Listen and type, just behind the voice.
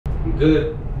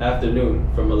Good afternoon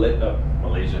from Malaysia.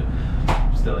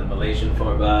 I'm still in Malaysian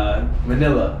from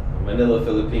Manila,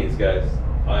 Philippines, guys.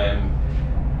 I am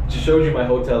just showed you my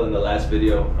hotel in the last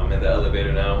video. I'm in the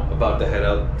elevator now, about to head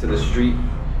out to the street.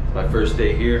 It's my first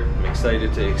day here. I'm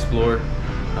excited to explore.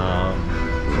 So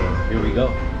here we go.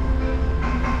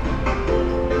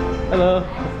 Hello.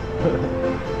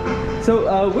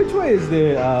 So which way is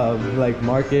the like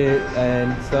market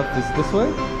and stuff? Is this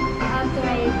way? After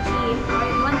I achieve, or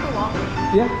you want to walk?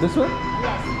 Yeah, this way?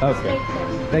 Yes. Okay.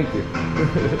 Thank you.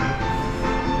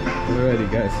 Alrighty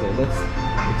guys, so let's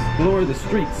explore the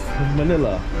streets of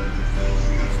Manila.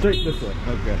 Straight this way.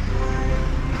 Okay.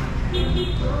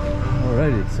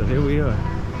 Alrighty, so here we are.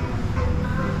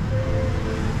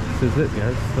 This is it,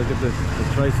 guys. Look at this, the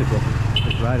tricycle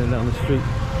just riding down the street.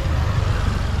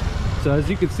 So as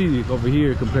you can see over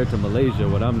here compared to Malaysia,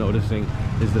 what I'm noticing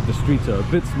is that the streets are a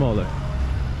bit smaller.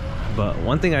 But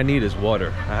one thing I need is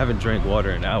water. I haven't drank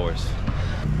water in hours.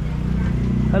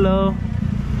 Hello.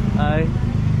 Hi.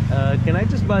 Can I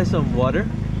just buy some water?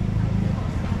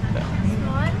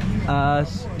 Small?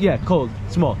 Yeah, cold.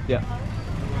 Small, yeah.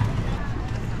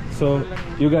 So,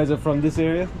 you guys are from this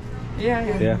area?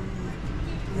 Yeah. Yeah.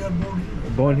 We are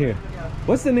Born here.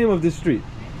 What's the name of this street?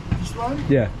 This one?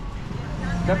 Yeah.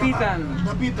 Dapitan.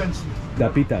 Dapitan.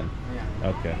 Dapitan. Yeah.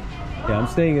 Okay. Yeah, I'm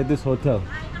staying at this hotel.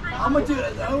 How much do you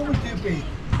pay?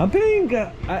 I'm paying,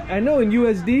 I know in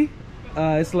USD,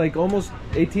 it's like almost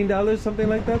 $18, something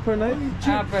like that per night.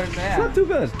 Per day. It's not too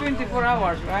bad. 24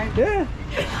 hours, right? Yeah.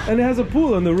 And it has a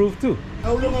pool on the roof too.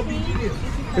 How long have you been here?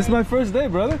 It's my first day,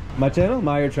 brother. My channel,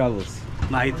 Myer Travels.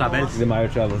 Myer Travels. The Myer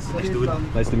Travels. Nice dude.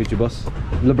 Nice to meet you, boss.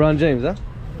 LeBron James, huh?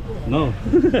 No.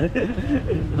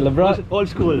 LeBron. Old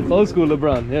school. Old school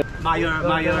LeBron, yeah.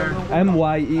 Myer.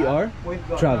 M-Y-E-R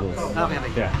Travels. Okay.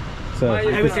 Yeah. So,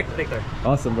 I will check later.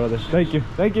 awesome, brother. Thank you.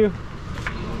 Thank you.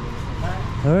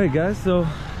 Alright, guys. So,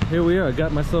 here we are. I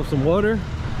got myself some water.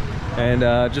 And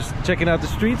just checking out the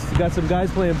streets. Got some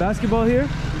guys playing basketball here.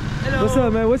 Hello. What's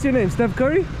up, man? What's your name? Steph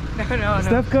Curry? No.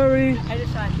 Steph Curry,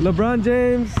 LeBron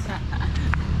James.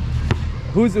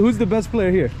 Who's the best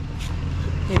player here?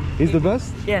 He's the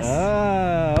best? Yes.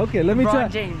 Ah, okay. Let me LeBron try.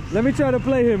 James. Let me try to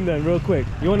play him then, real quick.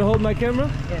 You want to hold my camera?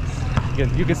 Yes.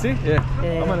 You can see? Yeah.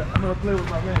 Yeah. I'm gonna play with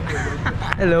my man here.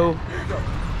 Hello.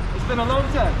 It's been a long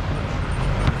time.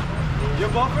 Your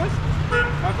ball first?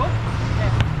 My ball?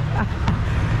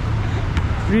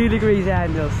 Really crazy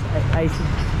handles. I see.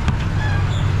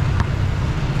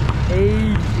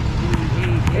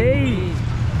 Hey.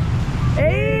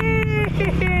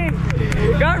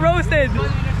 Got roasted.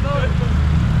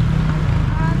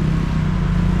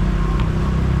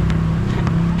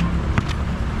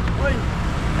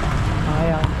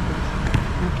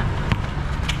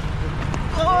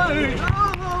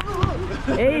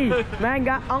 Hey, man,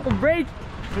 got Uncle Break.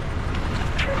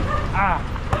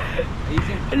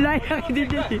 Easy. Like I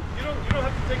did it. You don't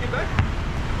have to take it back?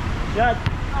 Yeah.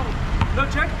 No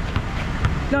check?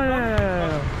 No.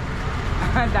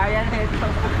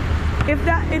 If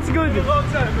that, it's good.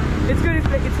 It's good if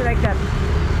it's like that.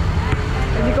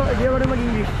 Hindi ko na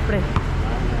mag-English, pre.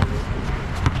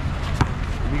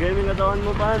 Bigay mo na dawan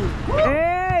mo, Pan.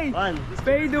 Hey! Pan.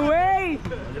 Fade away!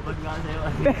 Malipag nga sa'yo.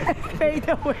 Fade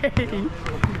away!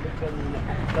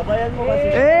 Kabayan mo kasi.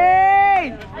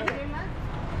 Hey!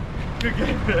 Good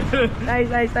game. Nice.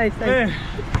 Hey.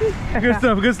 Good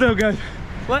stuff, guys.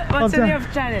 What's the name of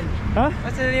the channel? Huh?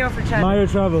 What's the name of the channel? Myer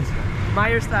Travels.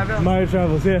 Myers Travels. Myer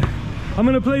Travels, yeah. I'm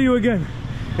gonna play you again.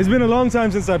 It's been a long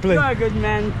time since I played. You are a good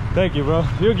man. Thank you, bro.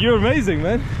 You're amazing,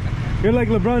 man. You're like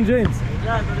LeBron James.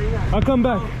 Yeah, I'll come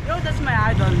back. Yo, that's my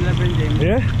idol, LeBron James.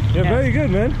 Yeah? You're very good,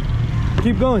 man.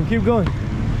 Keep going. Keep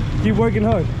working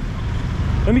hard.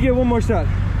 Let me get one more shot.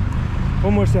 It's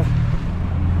been a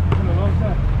long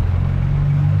time.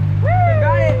 You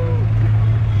got it.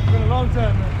 It's been a long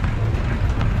time, man.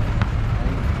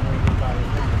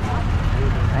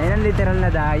 Ayun ang literal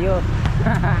na dayo.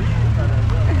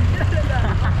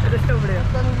 Literal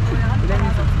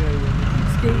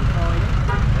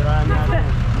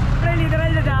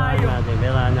na dayo.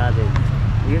 Meron natin.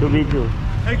 To video.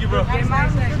 Thank you, bro.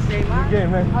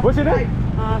 Game, man. What's your name?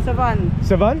 Savan.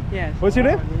 Savan? Yes. What's your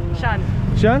name? Sean.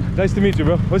 Sean? Nice to meet you,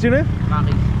 bro. What's your name?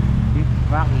 Maki.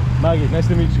 Maki. Maggie. Nice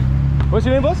to meet you. What's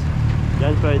your name, boss?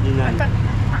 John Ferdinand.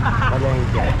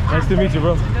 Nice to meet you,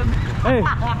 bro. Hey,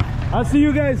 I'll see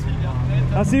you guys.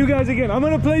 I'll see you guys again. I'm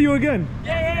gonna play you again.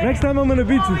 Yeah. Next time I'm gonna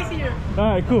beat you. Here.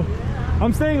 Alright, cool.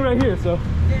 I'm staying right here, so.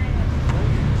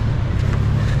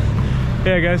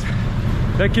 Yeah, guys.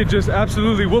 That kid just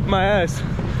absolutely whooped my ass.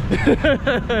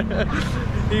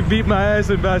 He beat my ass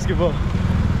in basketball.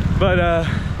 But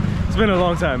It's been a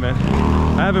long time, man.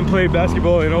 I haven't played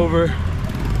basketball in over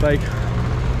like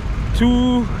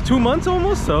two months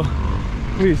almost, so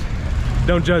please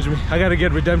don't judge me. I gotta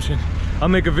get redemption. I'll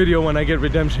make a video when I get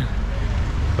redemption,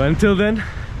 but until then,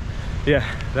 yeah,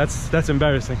 that's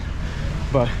embarrassing,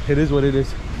 but it is what it is.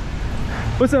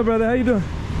 What's up, brother? How you doing?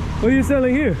 What are you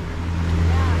selling here?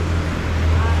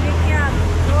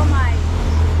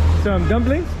 Some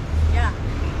dumplings? Yeah.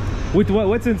 With what?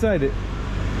 What's inside it?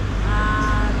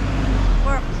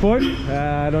 Pork. Pork?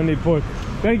 I don't need pork.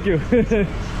 Thank you.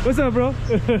 What's up, bro?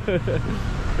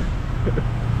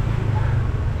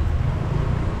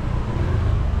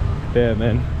 Yeah,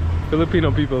 man.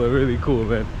 Filipino people are really cool,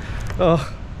 man.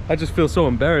 Oh, I just feel so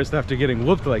embarrassed after getting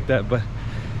whooped like that, but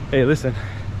hey, listen,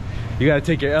 you gotta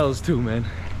take your L's too, man.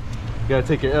 You gotta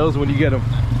take your L's when you get them.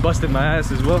 Busted my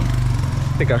ass as well.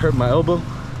 I think I hurt my elbow,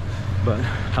 but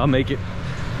I'll make it.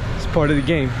 It's part of the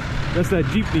game. That's that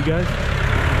jeepney, guys.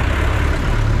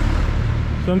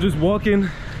 So I'm just walking.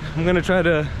 I'm gonna try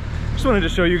to, just wanted to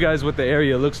show you guys what the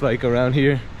area looks like around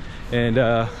here. And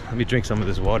let me drink some of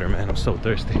this water, man. I'm so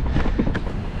thirsty.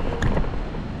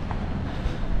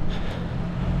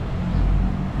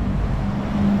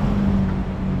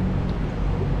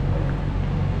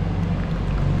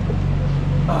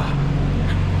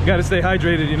 You gotta stay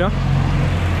hydrated, you know?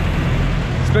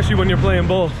 Especially when you're playing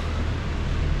ball.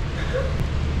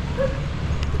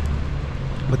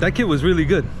 But that kid was really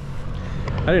good.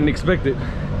 I didn't expect it.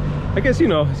 I guess, you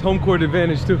know, it's home court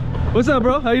advantage too. What's up,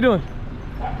 bro? How you doing?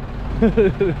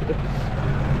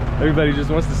 Everybody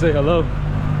just wants to say hello.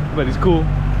 Everybody's cool.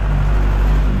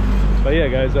 But yeah,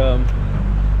 guys,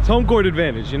 it's home court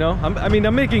advantage, you know? I mean,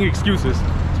 I'm making excuses.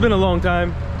 It's been a long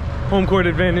time. Home court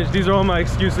advantage. These are all my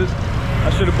excuses.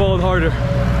 I should have balled harder.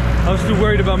 I was too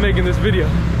worried about making this video.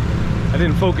 I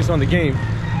didn't focus on the game.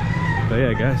 But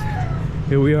yeah, guys,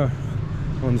 here we are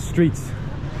on the streets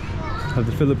of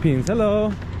the Philippines.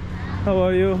 Hello. How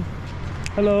are you?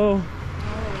 Hello.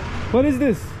 What is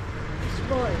this?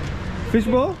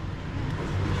 Fishball?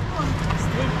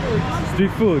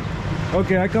 Street food.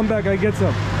 Okay, I come back, I get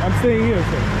some. I'm staying here,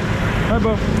 so. Hi,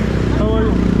 bro. How are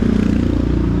you?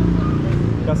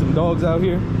 Got some dogs out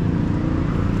here.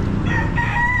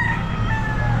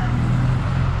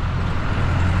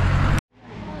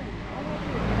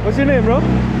 What's your name, bro?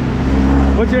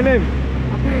 What's your name?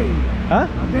 Abeng. Huh?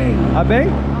 Abeng.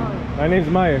 Abeng? My name's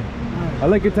Myer. I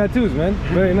like your tattoos, man.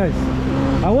 Very nice.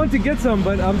 I want to get some,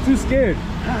 but I'm too scared.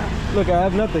 Look, I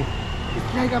have nothing.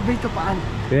 It's like a bit of an.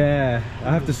 Yeah,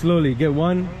 I have to slowly get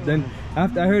one. Then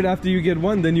after, I heard after you get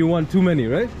one, then you want too many,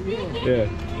 right? Yeah.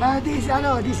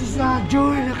 This is a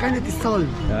jewel kind of soul.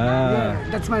 Yeah,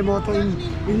 that's my motto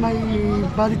in my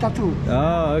body tattoo.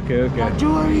 Oh, okay, okay.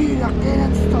 Jewelry that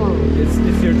cannot stole. It's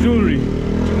your jewelry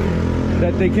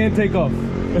that they can't take off.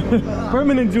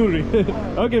 Permanent jewelry.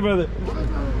 Okay, brother.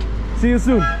 See you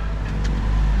soon.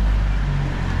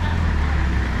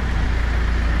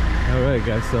 All right,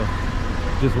 guys. So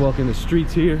just walking the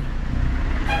streets here,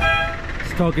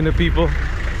 just talking to people.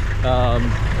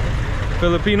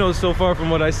 Filipinos, so far from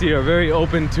what I see, are very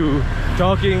open to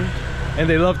talking, and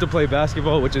they love to play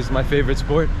basketball, which is my favorite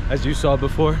sport, as you saw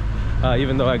before.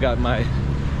 Even though I got my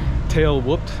tail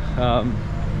whooped, I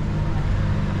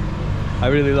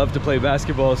really love to play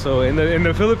basketball. So in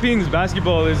the Philippines,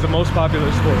 basketball is the most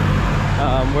popular sport,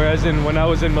 whereas when I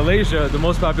was in Malaysia, the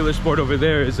most popular sport over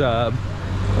there is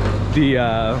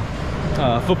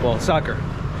football, soccer,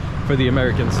 for the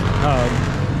Americans.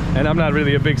 And I'm not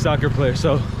really a big soccer player,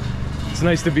 so it's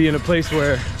nice to be in a place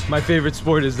where my favorite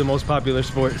sport is the most popular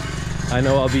sport. I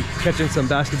know I'll be catching some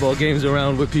basketball games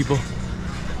around with people,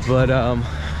 but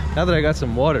now that I got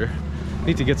some water, I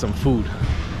need to get some food,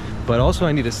 but also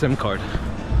I need a SIM card.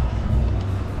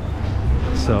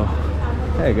 So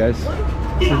hey guys,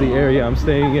 this is the area I'm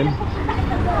staying in.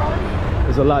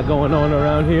 There's a lot going on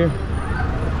around here.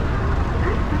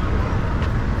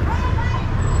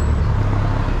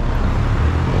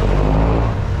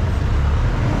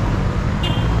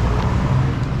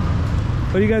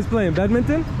 What are you guys playing?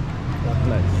 Badminton?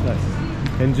 Nice, nice.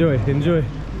 Enjoy, enjoy.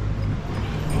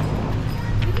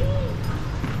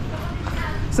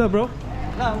 What's up, bro?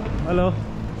 Hello. Hello.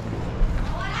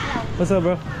 What's up,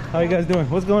 bro? How you guys doing?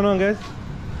 What's going on, guys?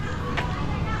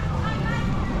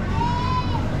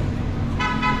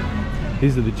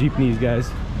 These are the jeepneys,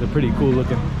 guys. They're pretty cool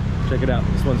looking. Check it out.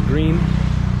 This one's green.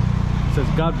 It says,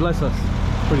 God bless us.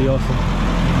 Pretty awesome.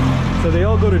 So they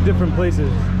all go to different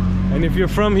places. And if you're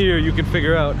from here, you can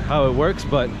figure out how it works,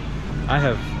 but I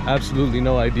have absolutely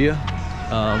no idea.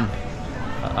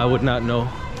 I would not know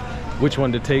which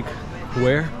one to take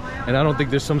where. And I don't think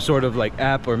there's some sort of like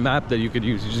app or map that you could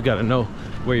use. You just gotta know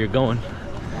where you're going.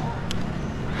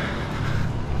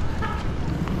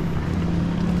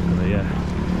 But yeah,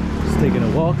 just taking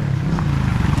a walk.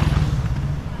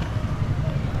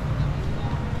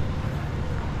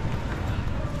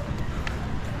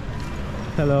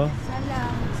 Hello.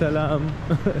 Salam. Salam.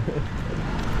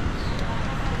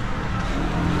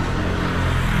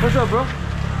 What's up, bro?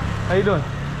 How you doing?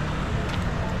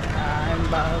 I'm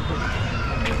about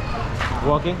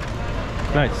Walking?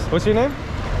 Nice. What's your name?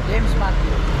 James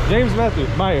Matthew. James Matthew.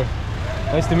 Myer.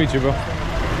 Nice to meet you, bro.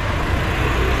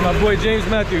 My boy James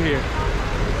Matthew here.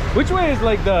 Which way is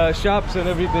like the shops and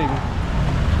everything?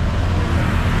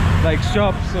 Like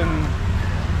shops and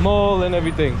mall and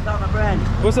everything. What's up, my friend?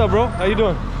 What's up, bro? How you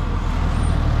doing?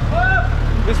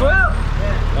 This way?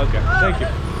 Yeah. Okay, thank you.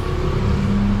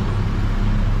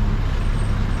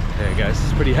 Hey guys,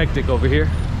 it's pretty hectic over here.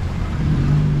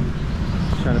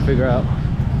 Just trying to figure out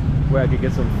where I could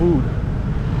get some food,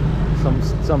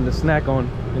 something to snack on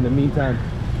in the meantime.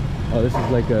 Oh, this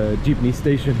is like a jeepney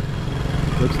station.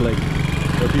 Looks like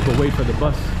where people wait for the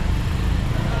bus.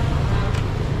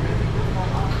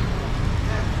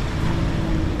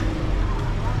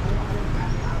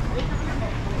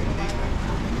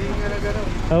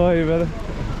 How are you, brother?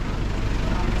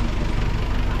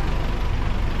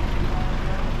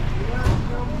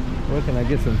 Where can I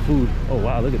get some food? Oh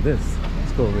wow, look at this.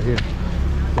 Let's go over here.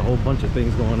 There's a whole bunch of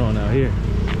things going on out here.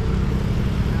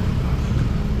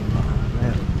 Oh,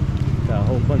 man, got a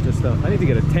whole bunch of stuff. I need to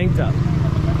get a tank top.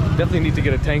 Definitely need to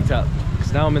get a tank top.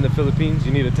 Because now I'm in the Philippines,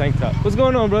 you need a tank top. What's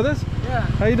going on, brothers? Yeah.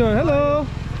 How you doing? Hello.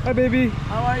 Hi, baby.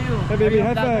 How are you? Hi, baby. Are you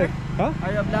High a vlogger? five. Huh?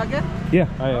 Are you a vlogger? Yeah,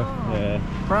 I am. Oh. Yeah.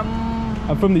 From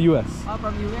I'm from the US.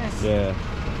 from US. Yeah.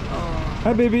 Oh.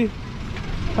 Hi, baby.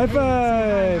 High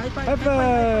five. High five. High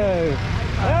five.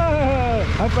 Ah,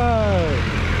 high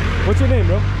five. What's your name,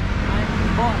 bro?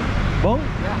 I'm Bong. Bong?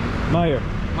 Yeah. Myer.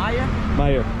 Maya?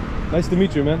 Myer. Nice to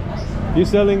meet you, man. You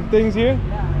selling things here?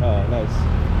 Yeah. Oh, nice.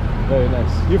 Very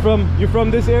nice. You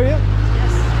from this area?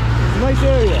 Yes. Nice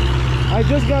area. I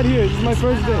just got here. This is my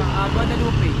first day.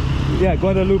 Guadalupe. Yeah,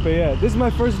 Guadalupe, yeah. This is my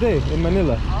first day in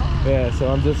Manila. Oh. Yeah, so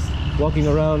I'm just walking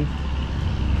around.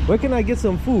 Where can I get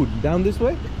some food? Down this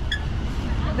way?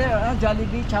 There,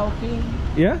 Jollibee, Chowking.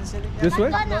 Yeah? This way?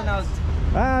 McDonald's.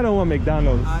 I don't want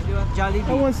McDonald's. Do you want Jollibee?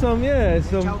 I want some, yeah,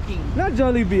 some, Chowking. not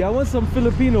Jollibee, I want some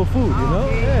Filipino food, you know?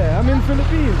 Okay. Yeah, I'm in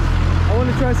Philippines. I want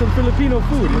to try some Filipino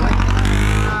food, you know?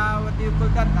 What do you call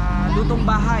that? Lutong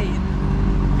bahay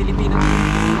in Filipino.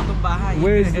 Lutong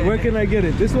bahay. Where can I get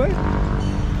it? This way?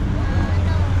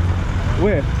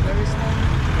 Where? There is no.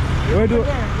 Where do?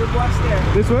 There, you go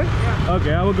upstairs. This way? Yeah.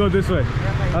 Okay, I will go this way.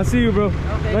 Okay. I'll see you, bro.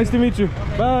 Okay. Nice to meet you.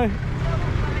 Okay. Bye.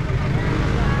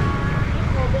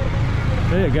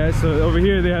 Hey guys, so over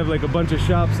here they have like a bunch of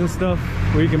shops and stuff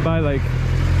where you can buy like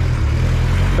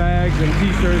bags and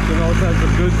t-shirts and all types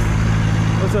of goods.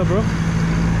 What's up, bro?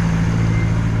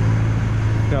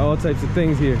 Got all types of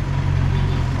things here.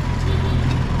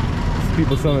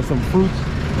 People selling some fruits.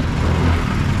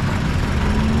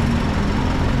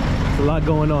 There's a lot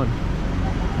going on.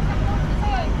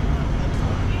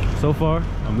 So far,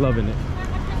 I'm loving it.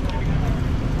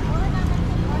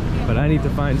 But I need to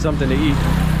find something to eat.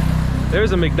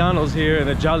 There's a McDonald's here and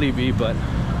a Jollibee, but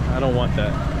I don't want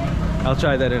that. I'll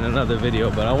try that in another video,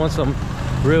 but I want some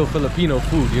real Filipino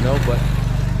food, you know? But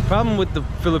problem with the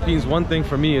Philippines, one thing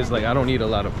for me is like I don't eat a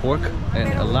lot of pork,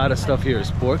 and a lot of stuff here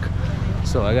is pork.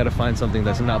 So I gotta find something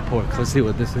that's not pork. Let's see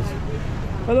what this is.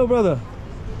 Hello, brother.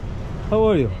 How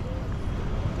are you?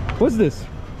 What's this?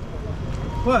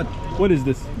 What? What is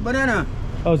this? Banana.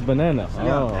 Oh, it's banana.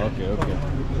 Oh, okay, okay.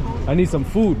 I need some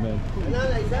food, man.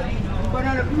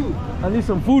 Banana blue. I need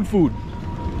some food.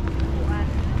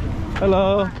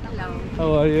 Hello. Hello.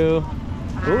 How are you?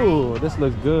 Oh, this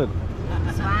looks good.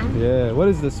 This one? Yeah. What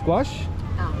is this? Squash?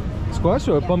 Oh. Squash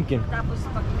or pumpkin? Tapos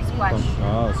pag squash.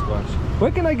 Oh, squash.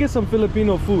 Where can I get some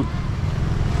Filipino food?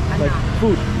 Ano? Like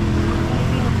food.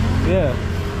 Yeah.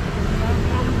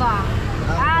 Ano ba?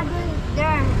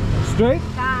 There. Straight?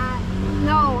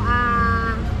 No,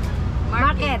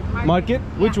 market. Market?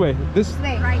 Which way? This?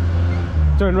 Right.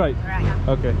 Turn right. Right.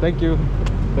 Okay. Thank you.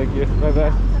 Thank you. Bye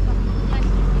bye.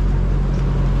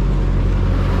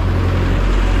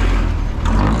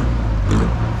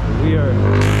 We are.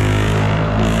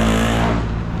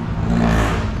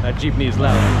 That jeepney is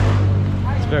loud.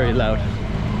 It's very loud.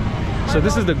 So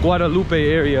this is the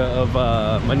Guadalupe area of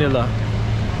Manila,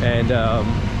 and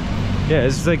yeah,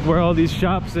 it's like where all these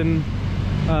shops and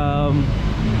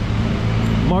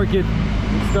market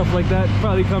and stuff like that.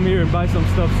 Probably come here and buy some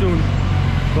stuff soon,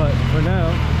 but for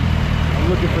now I'm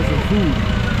looking for some food.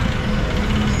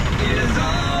 It is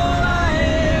all I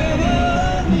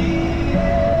ever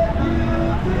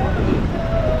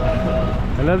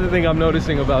Another thing I'm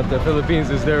noticing about the Philippines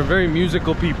is they're very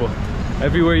musical people.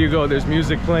 Everywhere you go, there's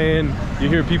music playing. You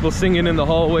hear people singing in the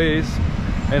hallways,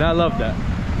 and I love that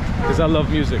because I love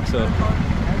music. So,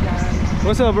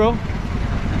 what's up, bro?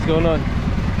 What's going on?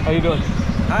 How you doing?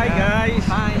 Hi guys!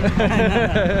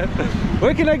 Hi!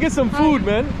 Where can I get some food,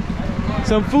 man?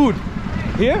 Some food.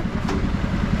 Here?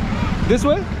 This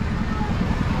way?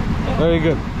 Very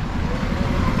good.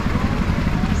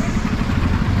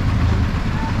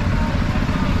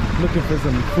 Looking for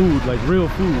some food, like real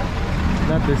food,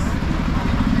 not this.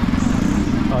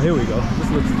 Oh, here we go.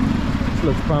 This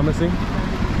looks promising.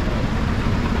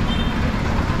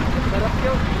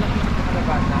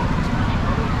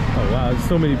 Oh wow, there's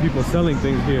so many people selling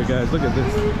things here, guys. Look at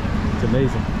this. It's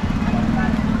amazing.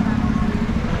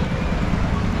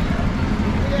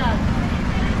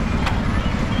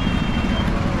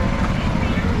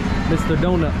 Mr.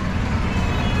 Donut.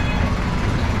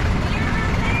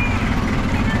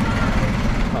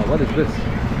 Oh, what is this?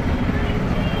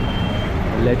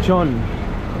 Lechon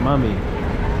Mami.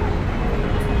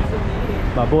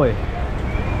 Baboy.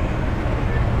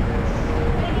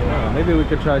 Oh, maybe we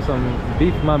could try some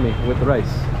Beef Mami with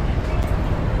rice.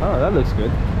 Oh, that looks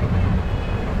good.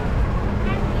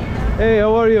 Hey,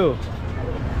 how are you?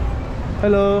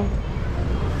 Hello.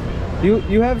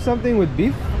 You have something with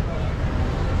beef?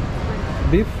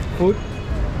 Beef food?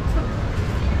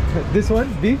 This one?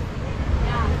 Beef?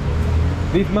 Yeah.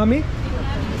 Beef Mami?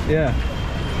 Yeah.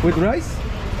 With rice?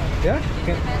 Yeah?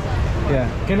 Yeah.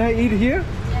 Can I eat here?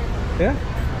 Yeah?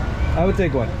 I will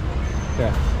take one.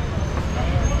 Yeah.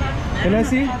 Can I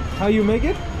see how you make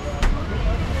it?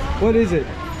 What is it?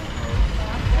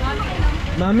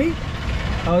 Mami?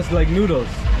 Oh, it's like noodles.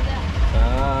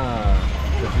 Ah.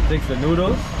 So she takes the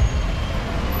noodles.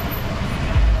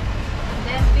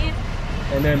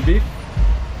 And then beef?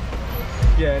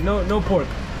 Yeah, no pork.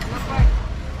 No pork.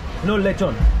 No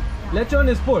lechon. Lechon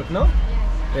is pork, no?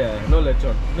 Yeah, no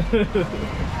lechon.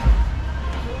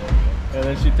 And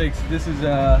then she takes, this is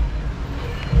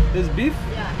this beef?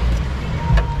 Yeah.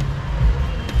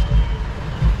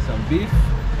 Some beef.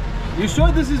 You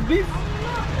sure this is beef?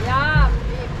 Yeah,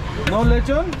 beef. No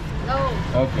lechon? No.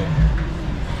 Okay.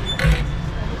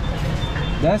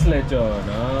 That's lechon.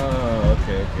 Oh,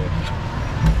 okay.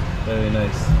 Very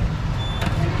nice.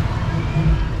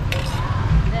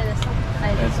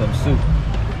 And some soup.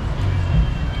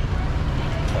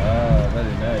 Ah,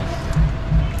 very nice.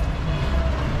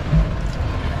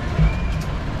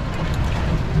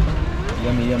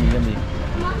 Yummy.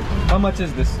 How much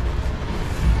is this?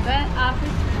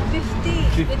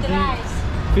 50 with rice.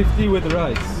 50 with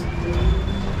rice.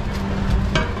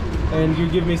 And you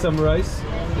give me some rice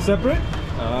separate?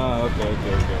 Ah, okay.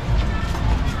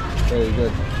 Very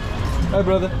good. Hi,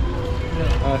 brother.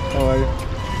 How are you?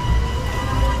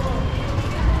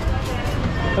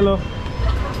 Hello.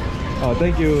 Oh,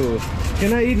 thank you.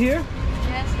 Can I eat here?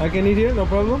 Yes. I can eat here, no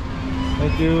problem.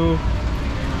 Thank you.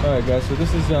 All right, guys. So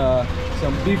this is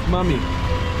some Beef Mami.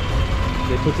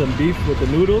 They put some beef with the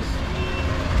noodles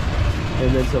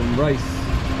and then some rice.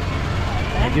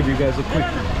 I'll give you guys a quick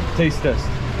taste test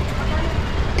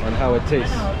on how it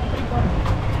tastes.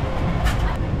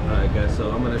 All right, guys.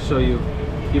 So I'm gonna show you,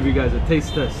 give you guys a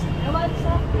taste test.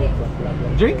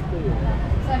 Drink?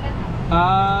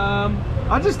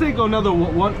 I'll just take another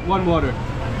one water.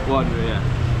 Yeah.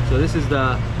 So this is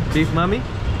the Beef Mami.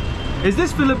 Is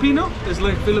this Filipino? It's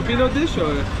like Filipino dish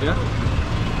or yeah?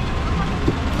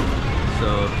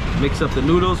 So mix up the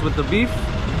noodles with the beef.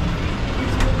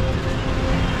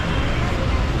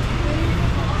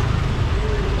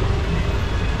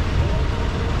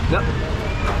 Yep.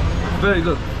 Very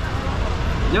good.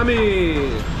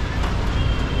 Yummy.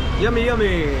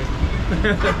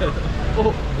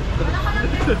 Oh.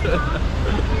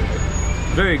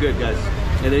 Very good, guys.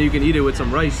 And then you can eat it with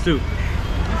some rice too.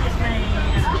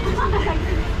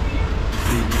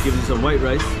 It gives you some white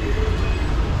rice,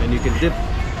 and you can dip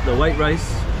the white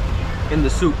rice in the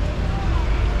soup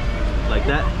like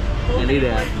that and eat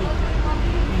it.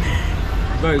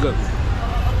 Very good.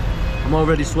 I'm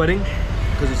already sweating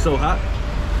because it's so hot.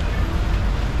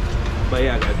 But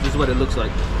yeah, guys, this is what it looks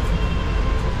like.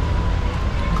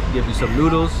 Give you some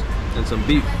noodles and some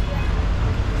beef.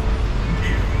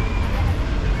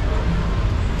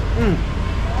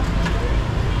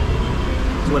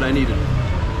 That's what I needed.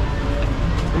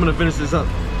 I'm gonna finish this up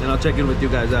and I'll check in with you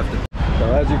guys after. So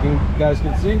as you guys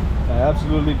can see, I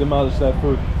absolutely demolished that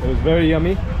food. It was very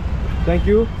yummy. Thank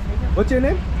you. What's your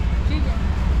name?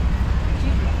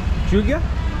 Julia.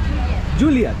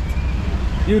 Juliet.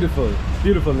 Beautiful,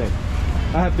 beautiful name.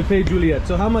 I have to pay Juliet.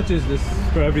 So how much is this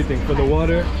for everything? For the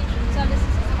water?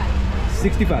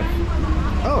 65.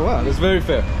 Oh wow, that's very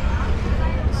fair.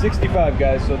 65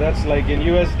 guys, so that's like in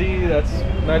USD, that's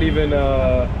not even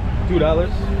 $2,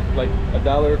 like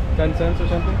 $1.10 or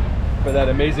something for that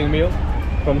amazing meal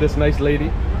from this nice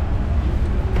lady.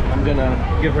 I'm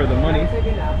gonna give her the money.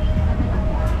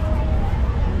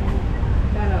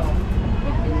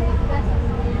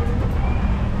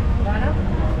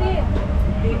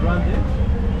 LeBron James?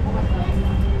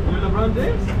 You're LeBron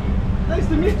James? Nice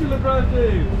to meet you, LeBron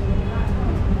James.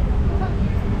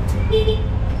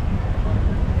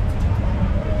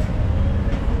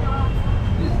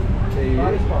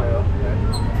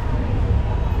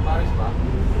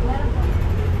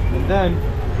 And then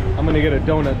I'm gonna get a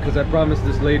donut because I promised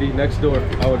this lady next door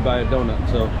I would buy a donut,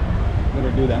 so I'm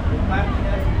gonna do that.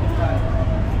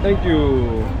 Thank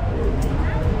you.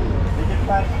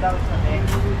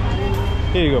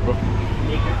 Here you go, bro.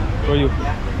 For you.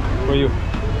 For you.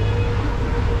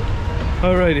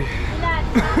 Alrighty.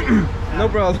 No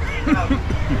problem.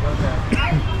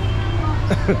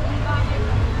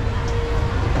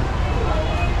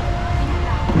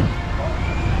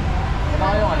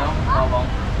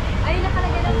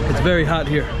 It's very hot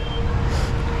here,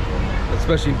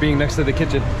 especially being next to the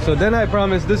kitchen. So then I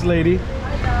promised this lady,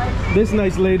 this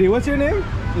nice lady, what's your name?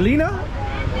 Lena?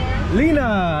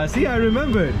 Lena, see, I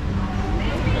remembered.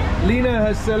 Lena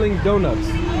has selling donuts.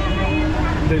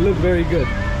 They look very good.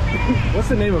 What's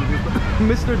the name of this?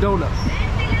 Mr. Donut.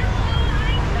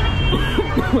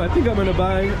 I think I'm gonna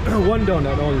buy one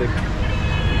donut only,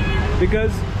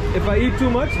 because if I eat too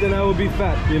much then I will be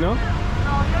fat, you know?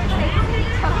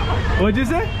 What'd you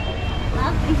say?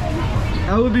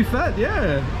 I will be fat,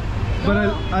 yeah. But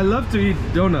I love to eat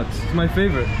donuts. It's my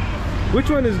favorite. Which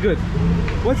one is good?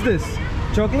 What's this?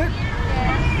 Chocolate?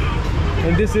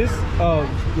 And this is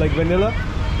like vanilla.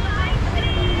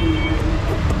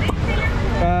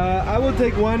 I will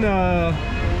take one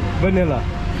vanilla,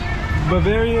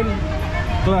 Bavarian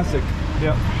classic.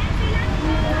 Yeah.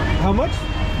 How much?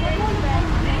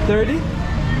 30?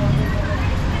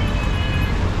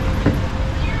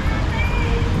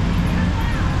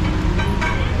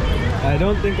 I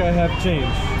don't think I have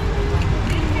change.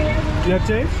 You have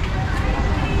change?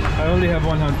 I only have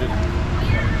 100.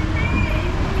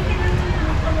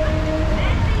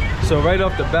 So right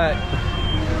off the bat,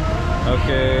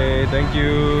 okay, thank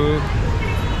you.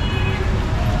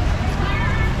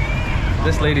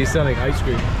 This lady is selling ice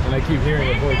cream and I keep hearing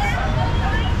her voice.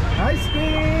 Ice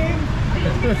cream!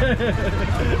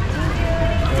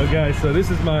 Oh guys, so this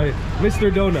is my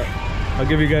Mr. Donut. I'll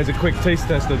give you guys a quick taste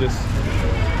test of this.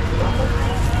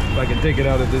 If I can take it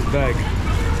out of this bag.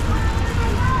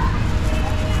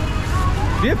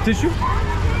 Do you have tissue?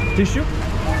 Tissue?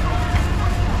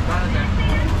 What is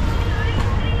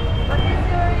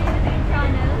your YouTube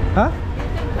channel? Huh?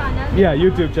 YouTube channel? Yeah,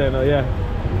 YouTube channel, yeah.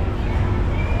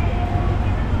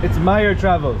 It's Myer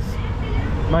Travels.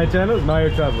 My channel is Myer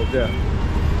Travels, yeah.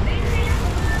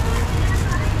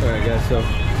 Alright guys, so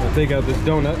I'll take out this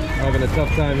donut. I'm having a tough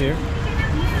time here.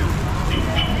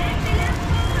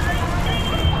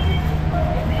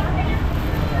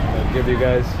 I'll give you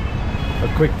guys a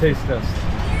quick taste test.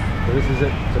 So this is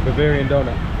it. It's a Bavarian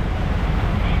donut.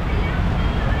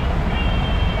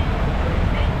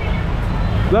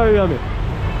 Very yummy.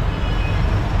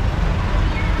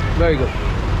 Very good.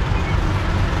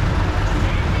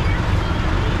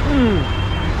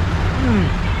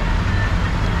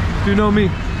 If you know me,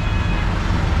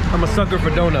 I'm a sucker for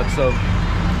donuts, so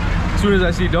as soon as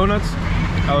I see donuts,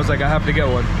 I was like, I have to get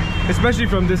one. Especially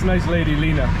from this nice lady,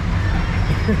 Lena.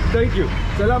 Thank you.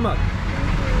 Salamat.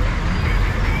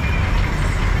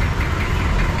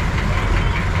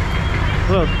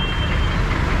 Look,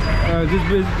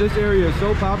 this area is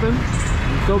so popping,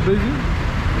 so busy.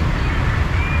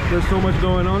 There's so much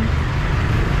going on.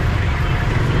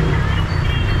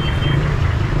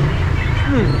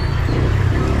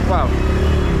 Wow,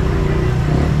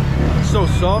 it's so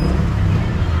soft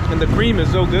and the cream is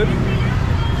so good.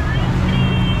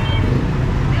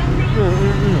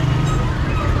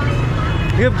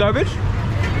 You have garbage?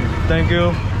 Thank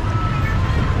you.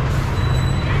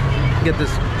 Get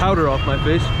this powder off my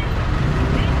face.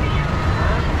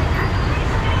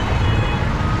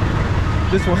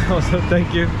 This one also,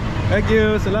 thank you. Thank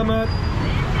you, salamat.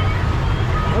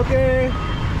 Okay,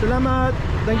 salamat.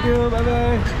 Thank you, bye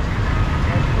bye.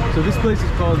 So this place is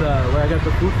called, where I got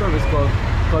the food from, it's called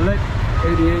Colette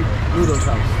 88 Noodles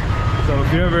House. So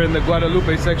if you're ever in the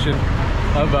Guadalupe section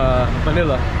of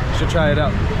Manila, you should try it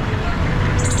out.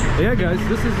 But yeah guys,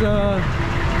 this is the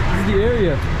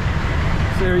area.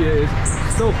 This area is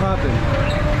so popping.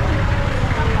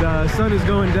 The sun is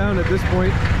going down at this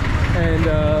point, and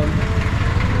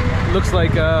looks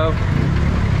like it's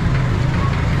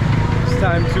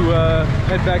time to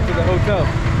head back to the hotel.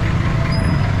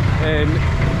 And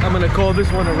I'm gonna call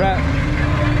this one a wrap.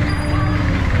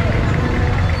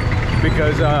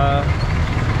 Because,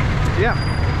 yeah,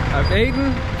 I've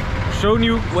eaten, shown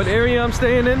you what area I'm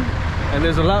staying in, and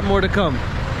there's a lot more to come.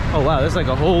 Oh wow, there's like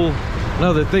a whole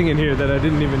another thing in here that I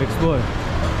didn't even explore.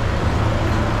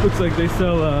 Looks like they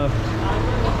sell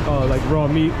oh, like raw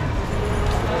meat.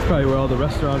 It's probably where all the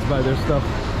restaurants buy their stuff.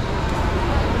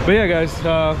 But yeah guys,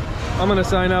 I'm gonna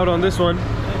sign out on this one.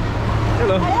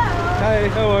 Hello. Hi,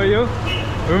 how are you?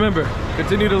 Remember,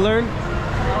 continue to learn,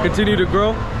 continue to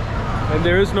grow, and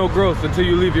there is no growth until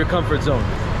you leave your comfort zone.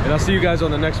 And I'll see you guys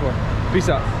on the next one. Peace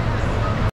out.